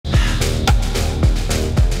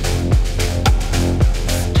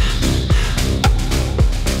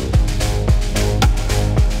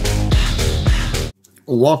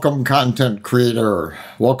welcome content creator.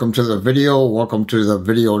 Welcome to the video. Welcome to the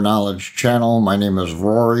Video Knowledge channel. My name is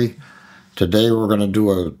Rory. Today we're going to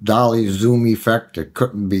do a dolly zoom effect. It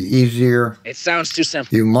couldn't be easier. It sounds too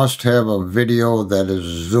simple. You must have a video that is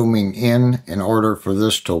zooming in order for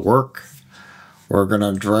this to work. We're going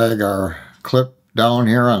to drag our clip down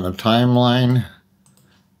here on the timeline.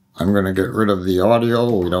 I'm going to get rid of the audio.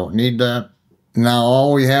 We don't need that. Now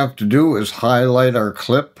all we have to do is highlight our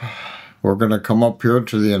clip. We're going to come up here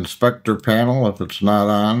to the inspector panel. If it's not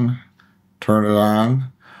on, turn it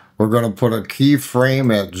on. We're going to put a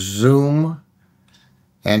keyframe at zoom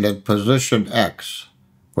and at position X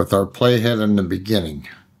with our playhead in the beginning.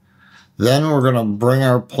 Then we're going to bring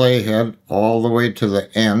our playhead all the way to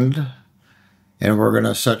the end, and we're going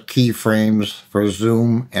to set keyframes for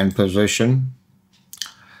zoom and position.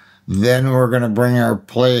 Then we're going to bring our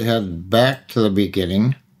playhead back to the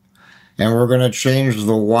beginning, and we're going to change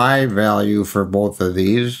the Y value for both of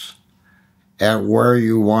these at where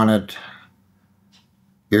you want it,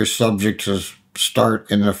 your subject to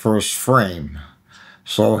start in the first frame.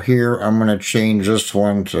 So here I'm going to change this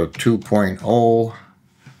one to 2.0.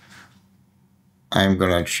 I'm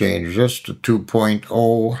going to change this to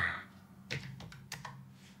 2.0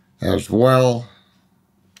 as well.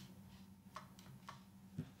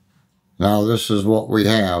 Now this is what we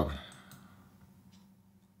have.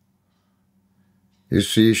 You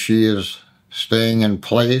see she is staying in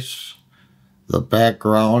place. The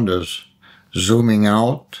background is zooming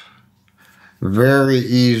out. Very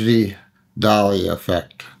easy dolly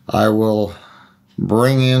effect. I will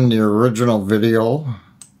bring in the original video.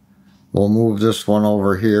 We'll move this one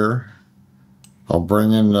over here. I'll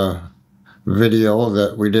bring in the video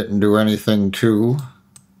that we didn't do anything to.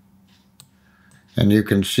 And you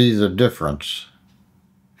can see the difference.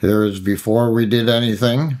 Here is before we did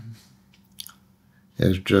anything.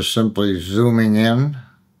 It's just simply zooming in.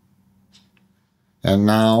 And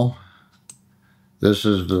now this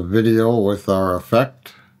is the video with our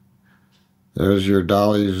effect. There's your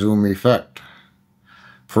dolly zoom effect.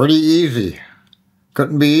 Pretty easy.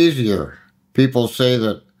 Couldn't be easier. People say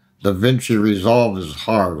that DaVinci Resolve is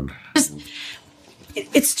hard.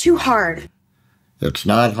 It's too hard. It's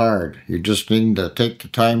not hard. You just need to take the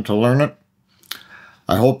time to learn it.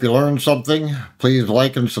 I hope you learned something. Please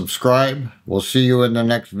like and subscribe. We'll see you in the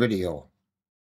next video.